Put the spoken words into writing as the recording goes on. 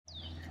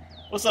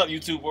What's up,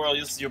 YouTube world?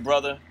 This is your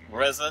brother,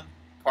 Reza,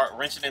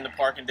 wrenching in the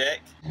parking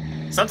deck.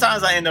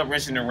 Sometimes I end up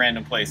wrenching in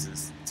random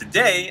places.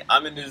 Today,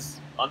 I'm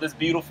on this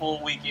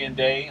beautiful weekend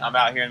day. I'm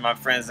out here in my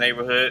friend's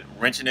neighborhood,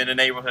 wrenching in the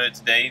neighborhood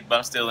today, but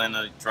I'm still in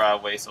the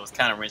driveway, so it's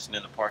kind of wrenching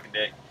in the parking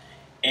deck.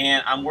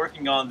 And I'm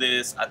working on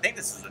this, I think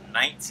this is a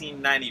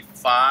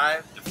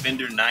 1995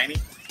 Defender 90.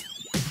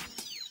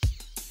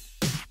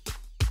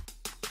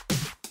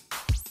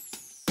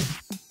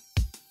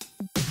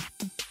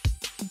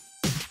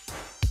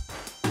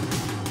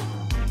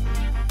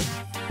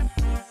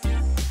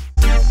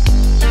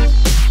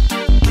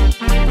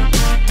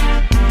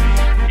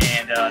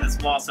 This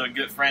is also a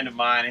good friend of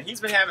mine, and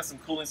he's been having some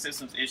cooling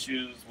systems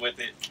issues with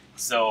it.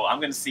 So I'm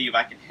going to see if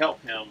I can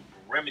help him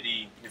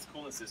remedy his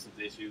cooling systems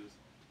issues.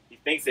 He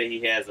thinks that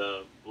he has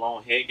a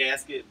blown head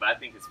gasket, but I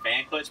think his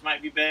fan clutch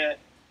might be bad.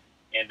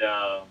 And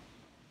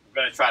we're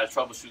going to try to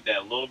troubleshoot that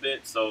a little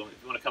bit. So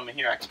if you want to come in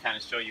here, I can kind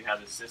of show you how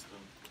this system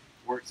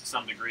works to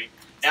some degree.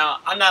 Now,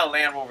 I'm not a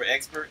Land Rover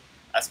expert.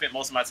 I spent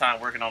most of my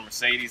time working on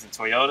Mercedes and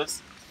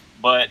Toyotas,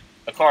 but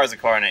a car is a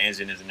car and an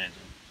engine is an engine.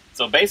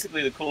 So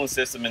basically the cooling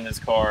system in this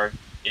car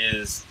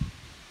is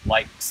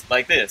like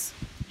this.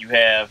 You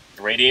have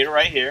the radiator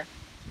right here.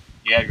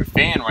 You have your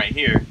fan right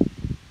here.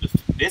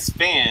 This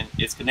fan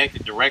is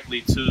connected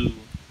directly to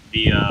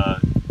the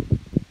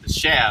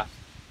shaft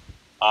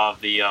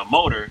of the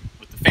motor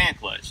with the fan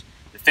clutch.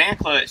 The fan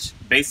clutch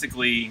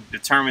basically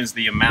determines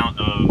the amount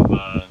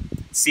of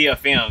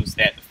CFMs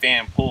that the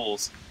fan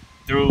pulls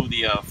through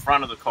the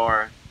front of the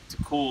car to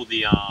cool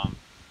the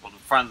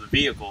front of the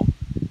vehicle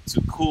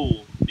to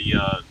cool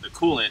the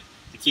coolant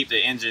to keep the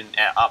engine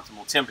at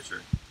optimal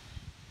temperature.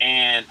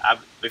 And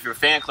if your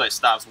fan clutch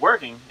stops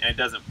working and it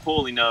doesn't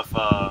pull enough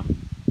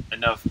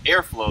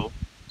airflow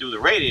through the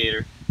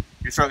radiator,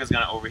 your truck is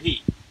going to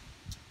overheat.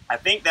 I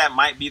think that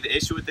might be the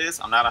issue with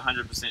this. I'm not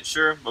 100%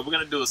 sure, but we're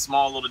going to do a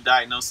small little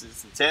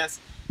diagnosis and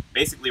test.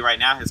 Basically, right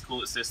now his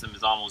coolant system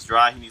is almost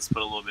dry. He needs to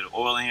put a little bit of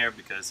oil in here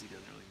because he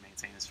doesn't really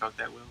maintain his truck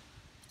that well.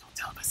 Don't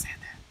tell him I said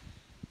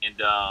that.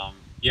 And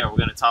yeah, we're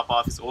going to top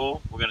off his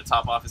oil, we're going to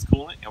top off his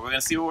coolant, and we're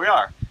going to see where we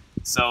are.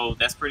 So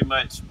that's pretty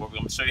much what we're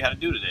going to show you how to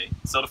do today.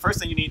 So the first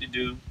thing you need to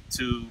do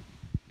to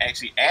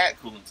actually add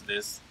coolant to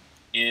this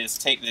is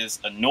take this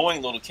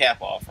annoying little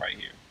cap off right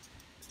here.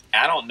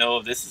 I don't know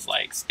if this is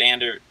like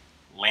standard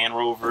Land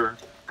Rover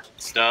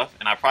stuff,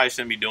 and I probably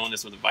shouldn't be doing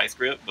this with a vice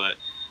grip, but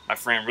my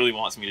friend really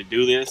wants me to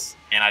do this,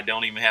 and I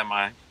don't even have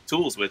my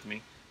tools with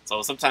me.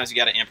 So sometimes you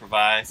got to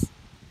improvise.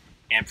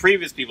 And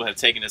previous people have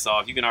taken this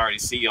off. You can already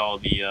see all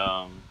the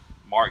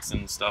marks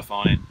and stuff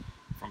on it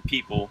from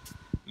people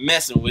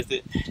messing with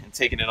it and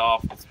taking it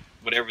off with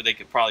whatever they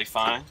could probably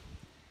find.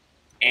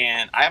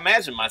 And I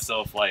imagine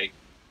myself, like,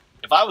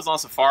 if I was on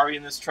safari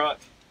in this truck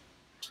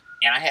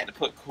and I had to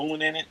put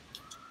coolant in it,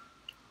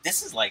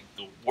 this is like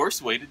the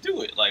worst way to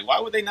do it. Like, why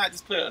would they not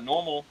just put a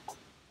normal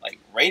like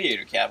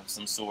radiator cap of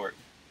some sort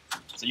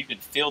so you can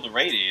fill the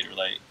radiator?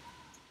 Like,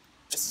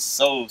 this is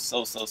so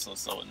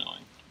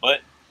annoying.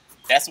 But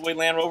that's the way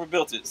Land Rover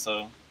built it,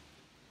 so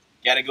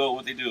gotta go with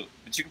what they do.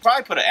 But you can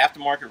probably put an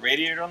aftermarket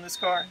radiator on this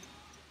car,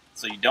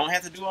 so you don't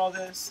have to do all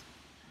this,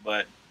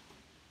 but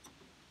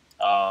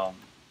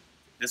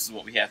this is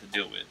what we have to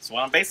deal with. So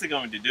what I'm basically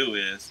going to do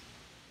is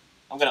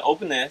I'm going to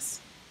open this,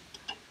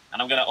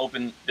 and I'm going to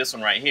open this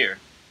one right here,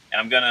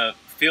 and I'm going to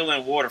fill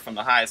in water from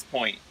the highest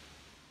point,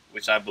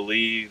 which I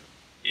believe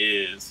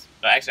is,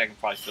 actually I can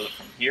probably fill it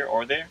from here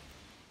or there,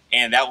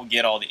 and that will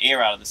get all the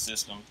air out of the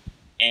system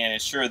and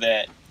ensure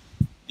that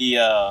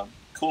the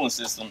cooling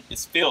system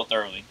is filled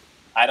thoroughly.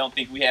 I don't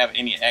think we have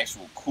any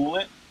actual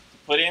coolant to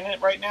put in it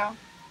right now,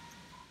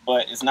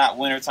 but it's not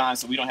winter time,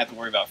 so we don't have to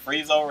worry about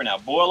freeze over. Now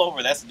boil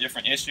over, that's a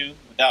different issue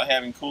without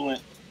having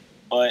coolant,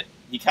 but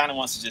he kind of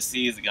wants to just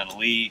see, is it going to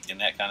leak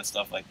and that kind of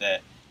stuff like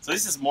that. So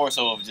this is more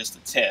so of just a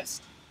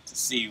test to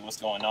see what's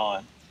going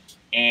on.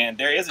 And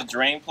there is a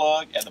drain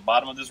plug at the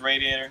bottom of this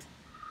radiator,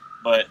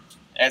 but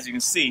as you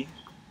can see,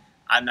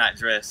 I'm not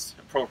dressed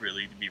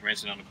appropriately to be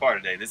wrenching on the car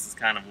today. This is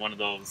kind of one of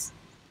those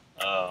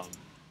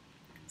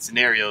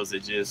scenarios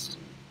that just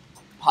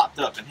popped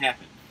up and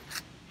happened.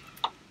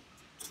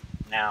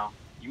 Now,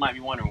 you might be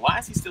wondering, why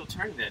is he still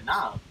turning that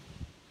knob?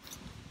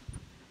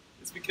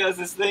 It's because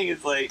this thing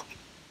is like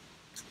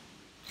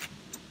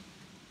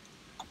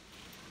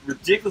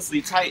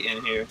ridiculously tight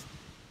in here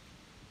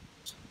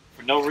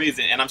for no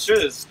reason. And I'm sure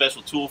there's a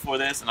special tool for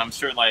this, and I'm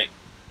sure like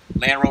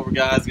Land Rover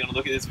guys are gonna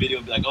look at this video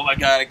and be like, oh my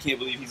god, I can't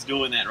believe he's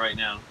doing that right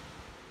now.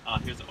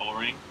 Here's the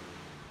O-ring.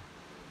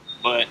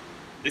 But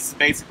this is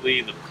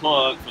basically the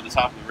plug for the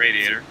top of the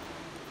radiator.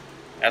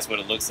 That's what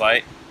it looks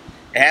like.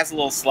 It has a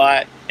little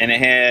slot, and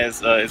it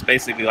has it's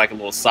basically like a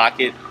little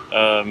socket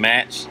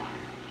match,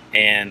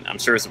 and I'm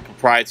sure it's a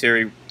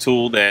proprietary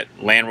tool that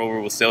Land Rover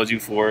will sell you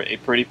for a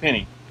pretty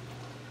penny.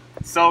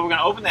 So we're going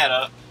to open that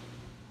up,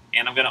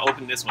 and I'm going to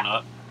open this one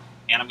up,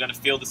 and I'm going to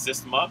fill the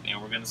system up,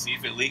 and we're going to see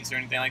if it leaks or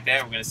anything like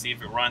that. We're going to see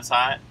if it runs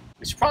hot.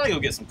 We should probably go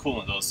get some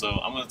coolant though, so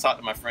I'm going to talk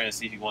to my friend and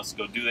see if he wants to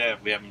go do that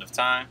if we have enough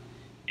time,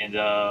 and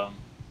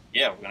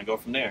yeah, we're going to go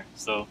from there.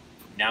 So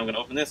now I'm going to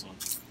open this one.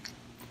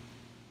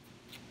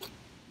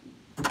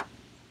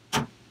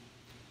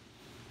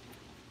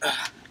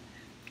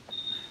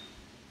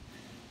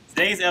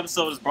 Today's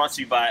episode is brought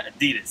to you by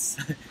Adidas.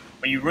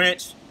 When you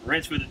wrench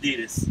with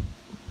Adidas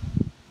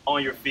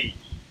on your feet,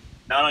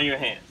 not on your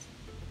hands.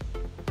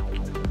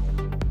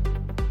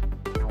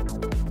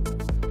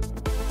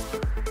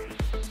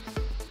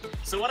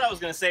 So what I was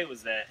going to say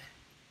was that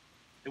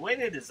the way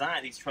they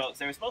designed these trucks,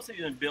 they were supposed to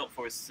be built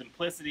for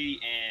simplicity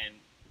and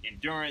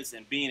endurance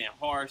and being in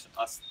harsh,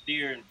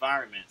 austere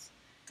environments.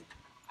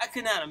 I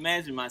could not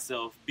imagine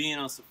myself being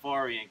on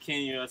safari in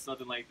Kenya or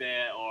something like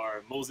that,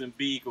 or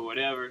Mozambique or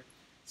whatever,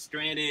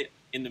 stranded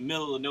in the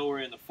middle of nowhere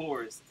in the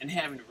forest and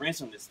having to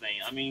wrench on this thing.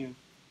 I mean,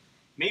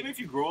 maybe if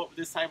you grow up with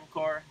this type of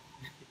car,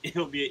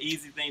 it'll be an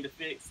easy thing to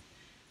fix.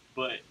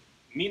 But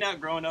me not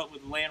growing up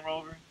with the Land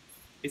Rover,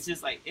 it's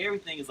just like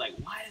everything is like,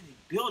 why did they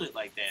build it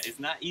like that? It's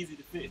not easy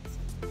to fix.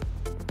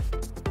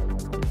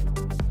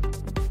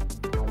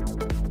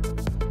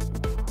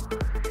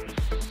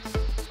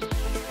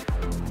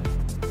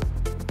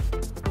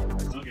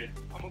 Okay,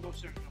 I'm gonna go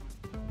search.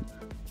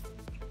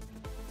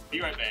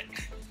 Be right back.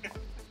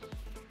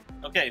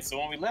 Okay, so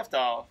when we left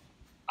off,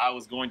 I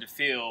was going to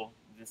fill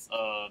this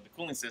the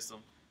cooling system.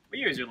 What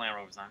year is your Land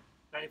Rover, son?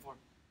 94.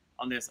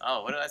 On this,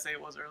 oh, what did I say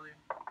it was earlier?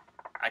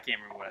 I can't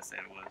remember what I said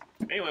it was.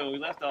 Anyway, when we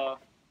left off,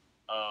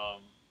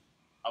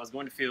 I was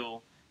going to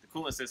fill the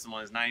cooling system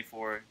on his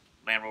 94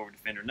 Land Rover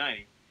Defender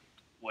 90.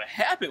 What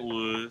happened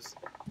was,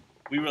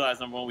 we realized,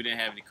 number one, we didn't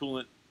have any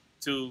coolant.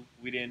 Two,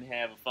 we didn't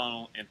have a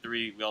funnel. And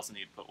three, we also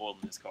need to put oil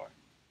in this car.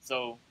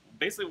 So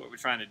basically what we're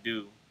trying to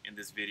do in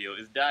this video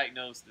is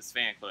diagnose this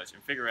fan clutch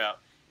and figure out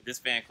if this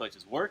fan clutch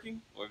is working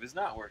or if it's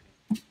not working.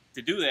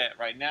 To do that,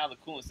 right now the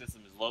coolant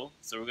system is low,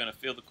 so we're going to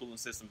fill the coolant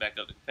system back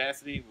up to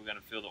capacity. We're going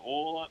to fill the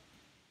oil up,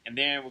 and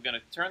then we're going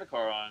to turn the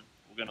car on.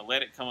 We're going to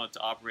let it come up to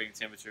operating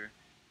temperature,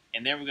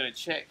 and then we're going to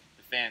check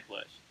the fan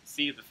clutch,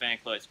 see if the fan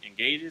clutch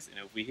engages,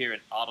 and if we hear an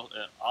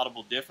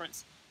audible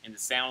difference in the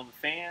sound of the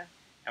fan,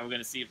 and we're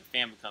going to see if the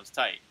fan becomes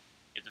tight.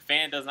 If the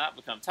fan does not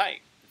become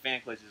tight, the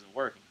fan clutch isn't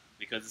working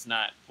because it's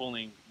not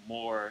pulling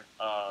more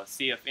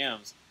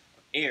CFMs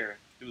of air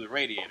through the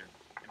radiator.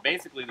 And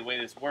basically the way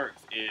this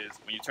works is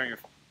when you turn your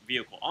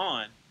vehicle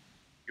on,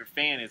 your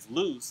fan is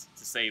loose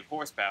to save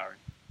horsepower,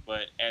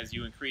 but as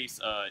you increase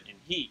in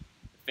heat,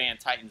 the fan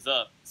tightens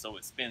up so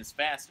it spins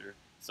faster,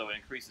 so it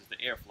increases the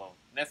airflow.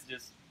 And that's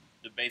just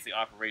the basic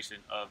operation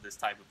of this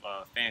type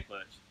of fan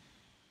clutch.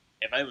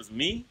 If it was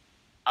me,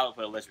 I would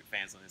put electric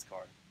fans on this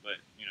car, but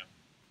you know,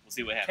 we'll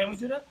see what happens. Can we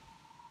do that?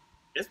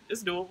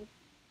 It's doable.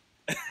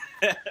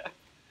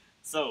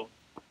 So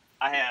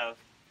I have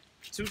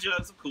 2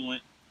 jugs of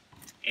coolant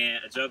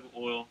and a jug of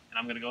oil, and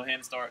I'm going to go ahead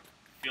and start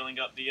filling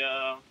up the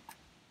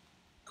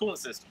coolant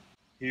system.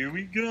 Here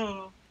we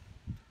go.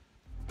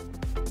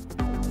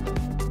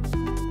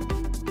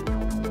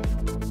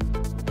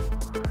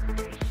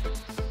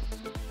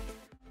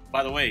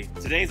 By the way,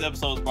 today's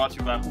episode is brought to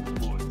you by Hookah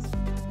Boys.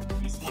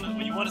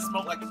 When you want to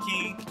smoke like a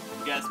king,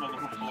 you gotta smoke a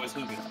Hookah Boys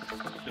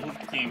hookah. The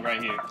Hookah King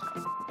right here.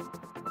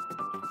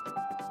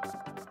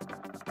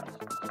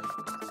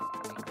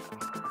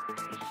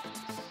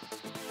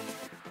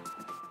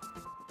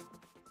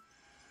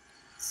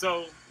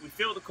 So we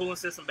filled the cooling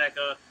system back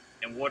up,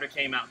 and water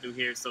came out through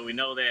here. So we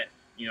know that,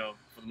 you know,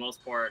 for the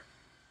most part,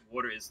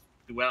 water is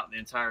throughout the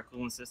entire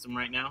cooling system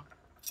right now.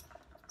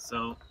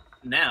 So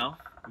now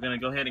we're gonna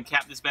go ahead and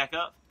cap this back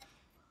up,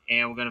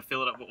 and we're gonna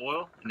fill it up with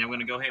oil, and then we're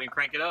gonna go ahead and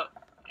crank it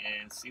up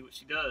and see what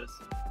she does.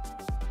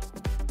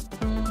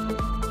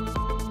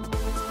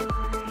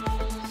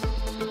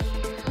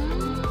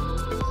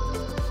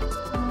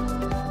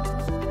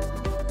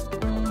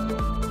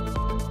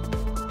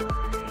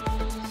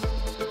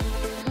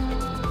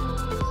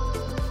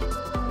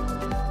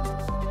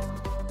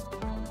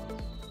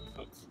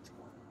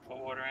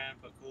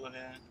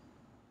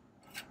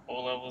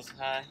 Oil levels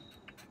high,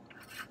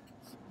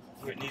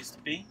 where it needs to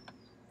be.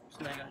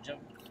 So now I gotta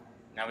jump.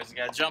 Now we just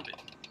gotta jump it.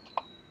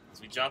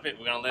 As we jump it,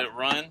 we're gonna let it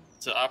run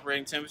to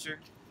operating temperature,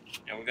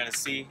 and we're gonna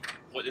see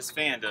what this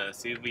fan does.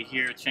 See if we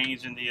hear a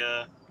change in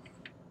the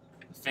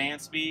fan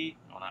speed,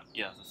 or not?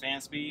 Yeah, the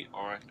fan speed.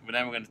 Or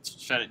then we're gonna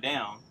shut it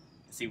down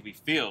and see if we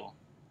feel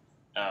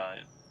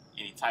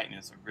any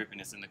tightness or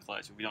grippiness in the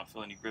clutch. If we don't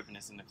feel any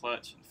grippiness in the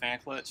clutch, the fan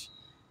clutch,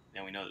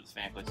 then we know that the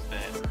fan clutch is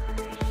bad.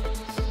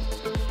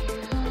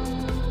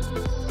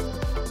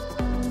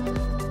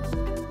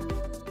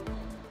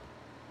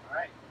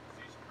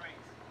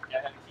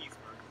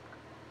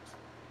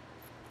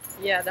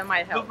 Yeah, that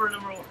might help. Go for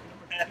number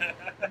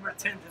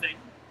 10 today.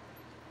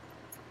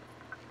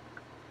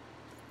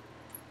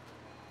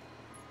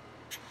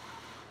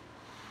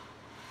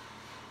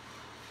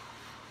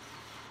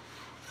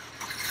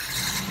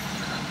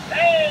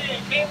 Hey,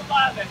 it came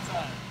alive that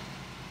time.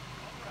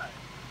 All right.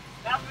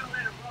 Now we're gonna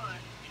let it run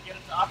and get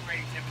it to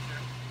operating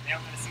temperature. Now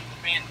we're gonna see if the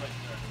fan clutch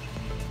does.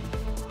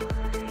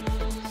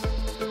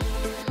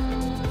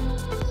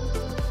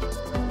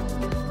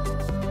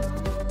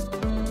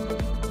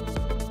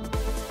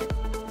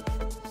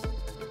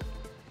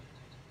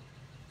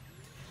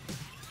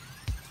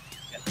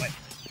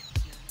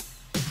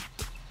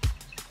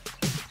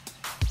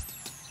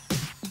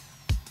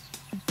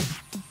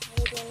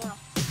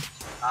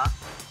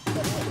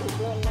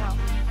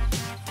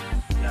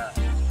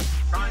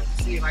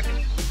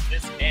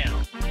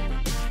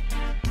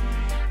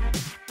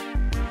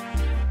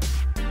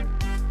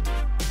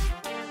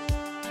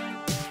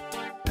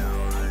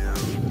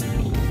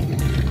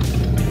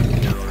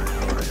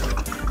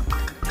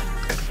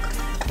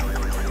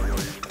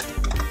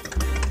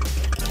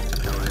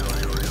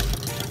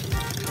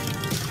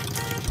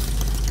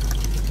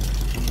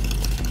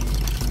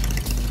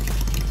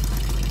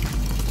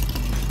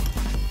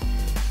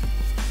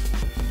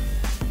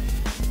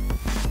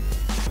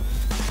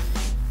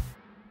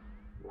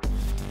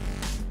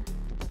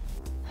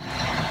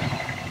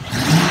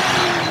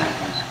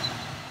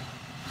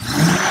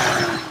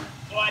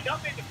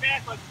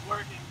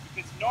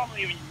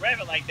 basically when you rev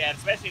it like that,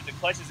 especially if the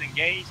clutch is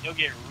engaged, it'll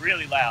get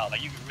really loud.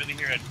 Like you can really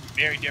hear a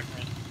very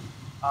different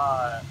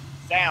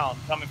sound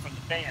coming from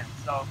the fan.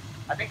 So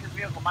I think this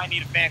vehicle might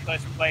need a fan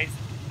clutch replaced.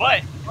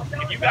 But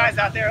if you guys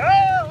out there,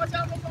 oh, watch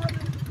out,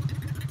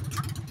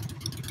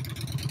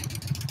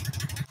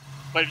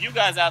 but if you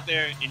guys out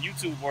there in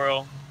YouTube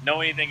world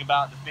know anything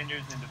about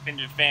Defenders and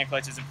Defender fan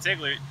clutches in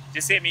particular,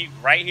 just hit me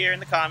right here in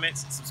the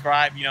comments.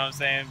 Subscribe, you know what I'm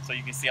saying, so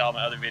you can see all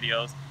my other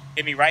videos.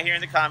 Hit me right here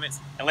in the comments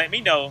and let me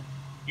know,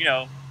 you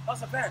know,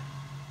 How's it bad?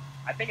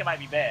 I think it might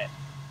be bad.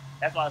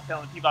 That's why I was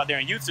telling people out there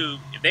on YouTube,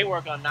 if they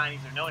work on 90s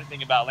or know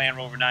anything about Land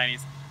Rover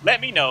 90s,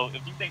 let me know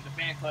if you think the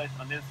fan clutch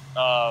on this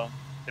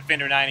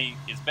Defender 90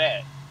 is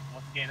bad.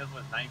 Once again, this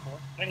was 94?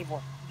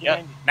 94. Yep,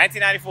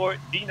 1994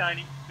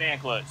 D90 fan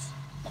clutch.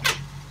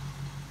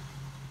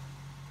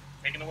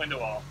 Taking the window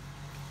off.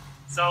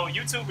 So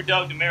YouTuber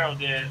Doug DeMero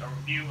did a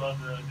review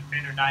of the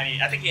Defender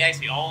 90. I think he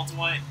actually owns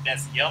one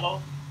that's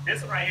yellow.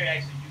 This one right here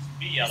actually used to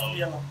be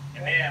yellow.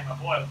 And then my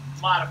boy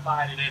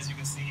modified it, as you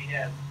can see. He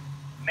has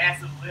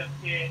massive lift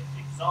kit,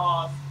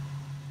 exhaust,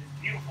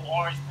 this beautiful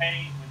orange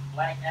paint with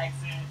black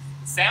accents.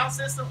 The sound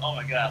system, oh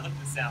my god, look at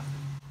the sound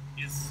system.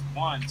 It's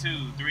 1,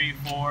 2, 3,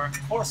 4.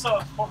 4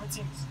 subs, 4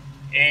 15s.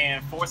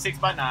 And 4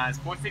 6x9s,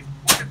 4 15s?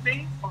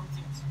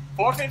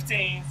 4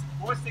 15s,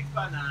 4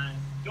 6x9s,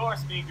 door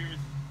speakers.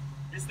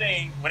 This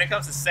thing, when it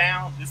comes to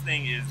sound, this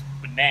thing is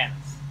bananas.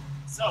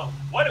 So,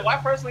 what do I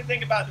personally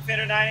think about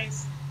Defender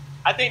 90s?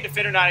 I think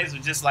Defender 90s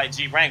are just like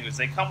Jeep Wranglers.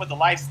 They come with the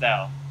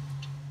lifestyle.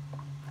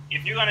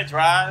 If you're gonna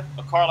drive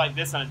a car like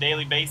this on a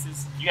daily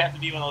basis, you have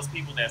to be one of those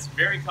people that's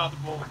very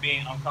comfortable with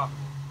being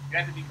uncomfortable. You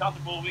have to be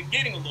comfortable with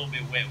getting a little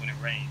bit wet when it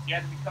rains. You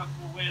have to be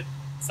comfortable with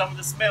some of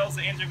the smells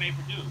the engine may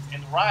produce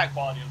and the ride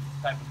quality of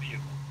this type of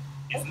vehicle.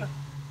 It's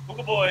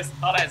Hookah Boys,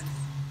 holla at us.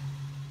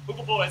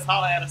 Hookah Boys,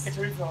 holla at us. It's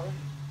a review already.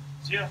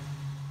 Yeah.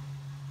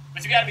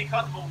 But you gotta be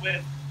comfortable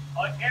with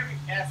every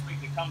aspect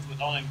that comes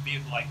with owning a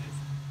vehicle like this.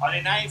 Are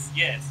they nice?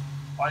 Yes.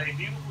 Are they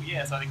beautiful?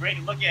 Yes. Are they great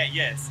to look at?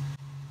 Yes.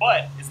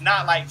 But it's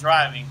not like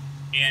driving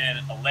in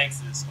a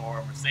Lexus or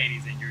a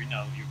Mercedes and you're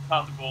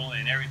comfortable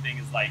and everything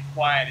is like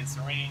quiet and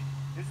serene.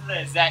 This is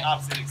the exact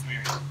opposite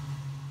experience.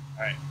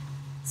 Alright.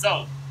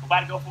 So, we're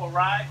about to go for a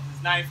ride. This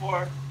is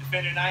 94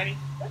 Defender 90.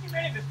 What do you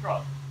name this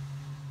truck?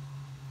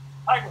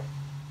 Tiger.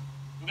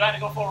 We're going to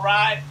go for a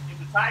ride in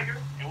the Tiger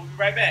and we'll be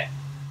right back.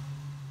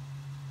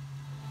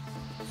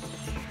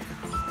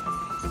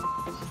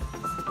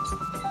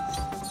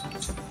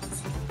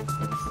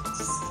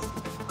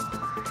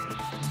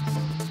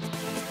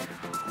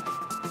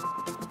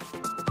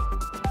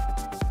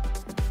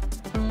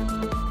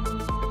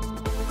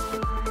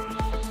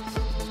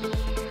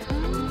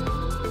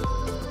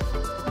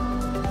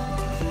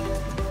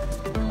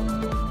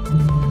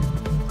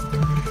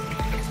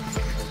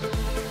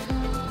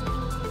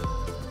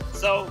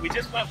 So we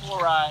just went for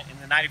a ride in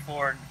the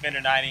 94 Defender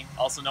 90,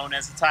 also known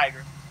as the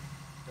Tiger.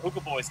 The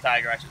Hookah Boys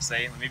Tiger, I should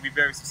say. Let me be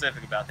very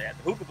specific about that.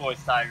 The Hookah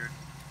Boys Tiger.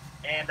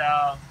 And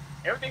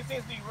everything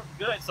seems to be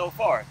good so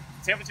far.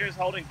 The temperature is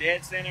holding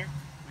dead center.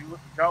 We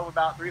drove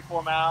about 3 or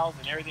 4 miles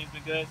and everything's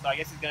been good. So I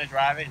guess he's going to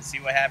drive it and see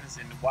what happens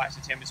and watch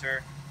the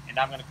temperature. And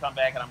I'm going to come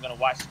back and I'm going to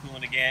watch the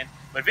cooling again.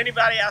 But if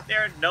anybody out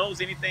there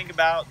knows anything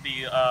about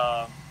the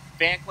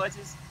fan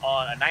clutches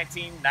on a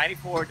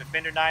 1994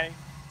 Defender 90,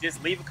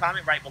 just leave a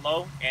comment right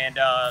below, and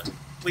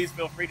please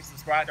feel free to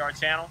subscribe to our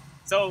channel.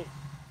 So,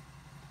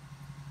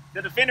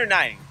 the Defender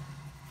 90,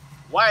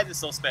 why is it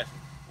so special?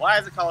 Why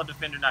is it called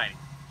Defender 90?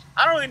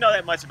 I don't really know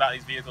that much about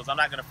these vehicles. I'm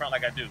not going to front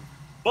like I do.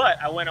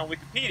 But I went on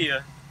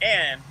Wikipedia,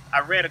 and I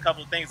read a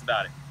couple of things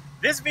about it.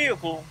 This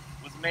vehicle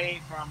was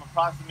made from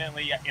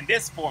approximately, in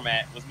this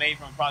format, was made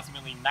from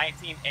approximately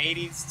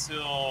 1980s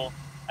till,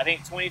 I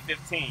think,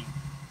 2015.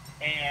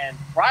 And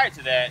prior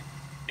to that,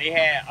 they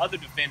had other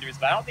Defenders,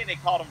 but I don't think they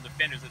called them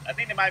Defenders. I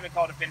think they might have been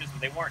called Defenders, but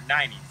they weren't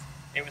 90s.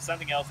 They were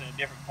something else in a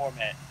different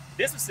format.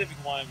 This specific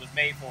one was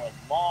made for a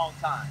long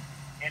time,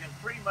 and it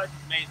pretty much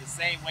was made the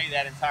same way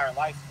that entire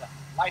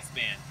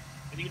lifespan.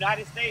 In the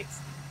United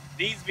States,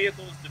 these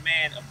vehicles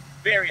demand a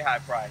very high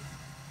price.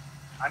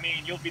 I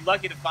mean, you'll be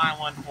lucky to find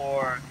one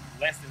for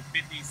less than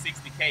 50,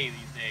 60K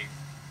these days.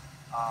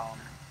 What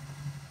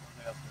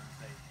else was I going to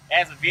say? It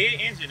has a V8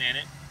 engine in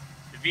it.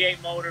 The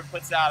V8 motor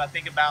puts out, I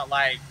think, about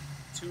like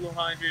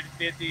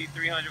 250,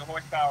 300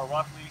 horsepower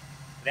roughly.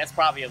 But that's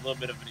probably a little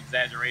bit of an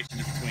exaggeration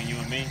between you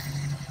and me.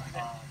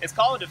 It's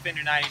called a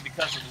Defender 90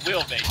 because of the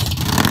wheelbase.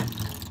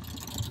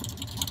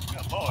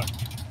 Good Lord.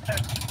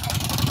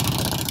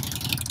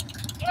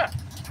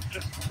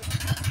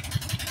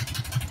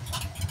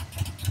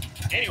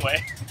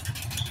 Anyway,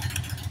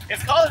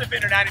 it's called a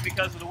Defender 90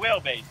 because of the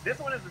wheelbase. This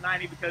one is a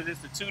 90 because it's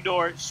the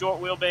 2-door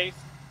short wheelbase.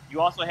 You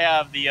also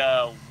have the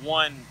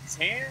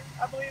 110,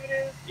 I believe it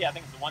is. Yeah, I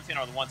think it's the 110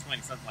 or the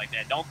 120, something like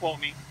that. Don't quote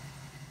me.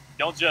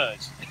 Don't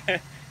judge.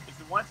 It's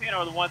the 110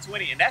 or the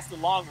 120, and that's the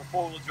longer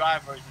 4-wheel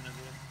drive version of this.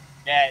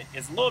 That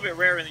is a little bit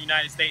rare in the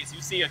United States.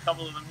 You see a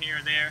couple of them here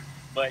and there,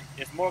 but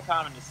it's more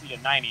common to see a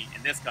 90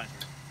 in this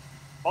country.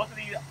 Both of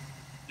these,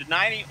 the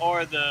 90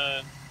 or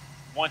the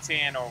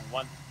 110 or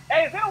one.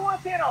 Hey, is that a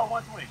 110 or a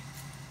 120?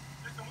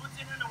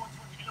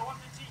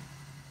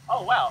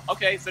 Oh, wow.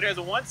 Okay, so there's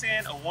a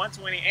 110, a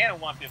 120, and a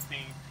 115.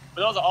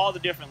 But those are all the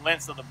different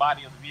lengths of the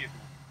body of the vehicle.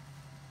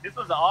 This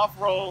was an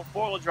off-road,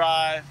 four-wheel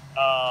drive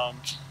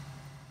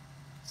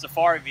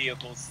safari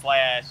vehicle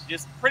slash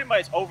just pretty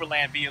much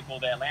overland vehicle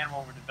that Land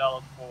Rover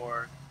developed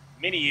for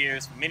many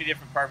years for many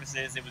different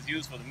purposes. It was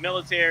used for the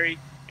military.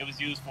 It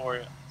was used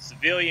for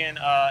civilian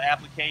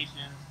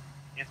applications.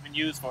 It's been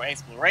used for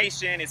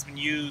exploration. It's been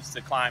used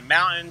to climb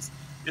mountains.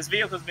 This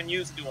vehicle has been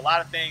used to do a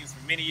lot of things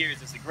for many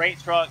years. It's a great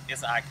truck.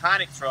 It's an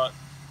iconic truck.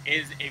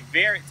 It is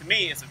to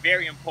me, it's a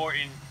very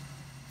important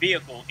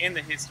vehicle in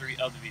the history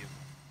of the vehicle.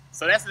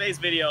 So that's today's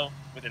video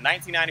with the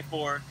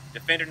 1994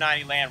 Defender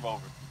 90 Land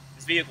Rover.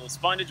 This vehicle is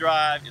fun to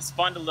drive, it's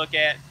fun to look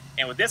at,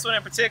 and with this one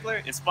in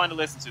particular, it's fun to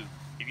listen to.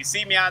 If you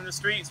see me out in the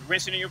streets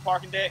wrenching in your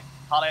parking deck,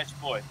 holla at your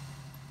boy.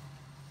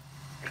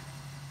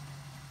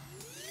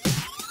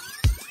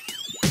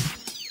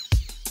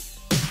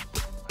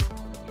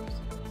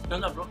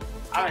 No, bro.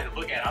 I had to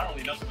look at it. I don't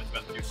really know so much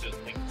about the new shit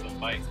things to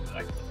bikes, but I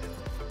can look at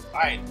it.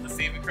 Alright, let's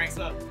see if it cranks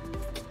up.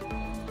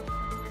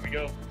 Here we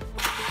go.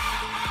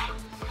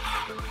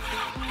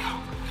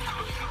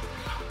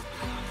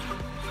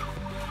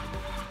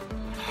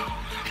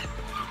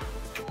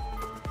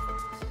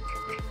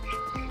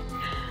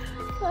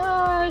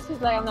 Oh,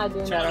 she's like, I'm not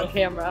doing that on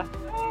camera.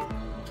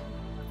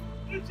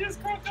 It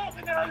just cranked up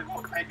and now it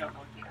won't crank up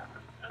on camera.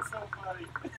 That's so funny.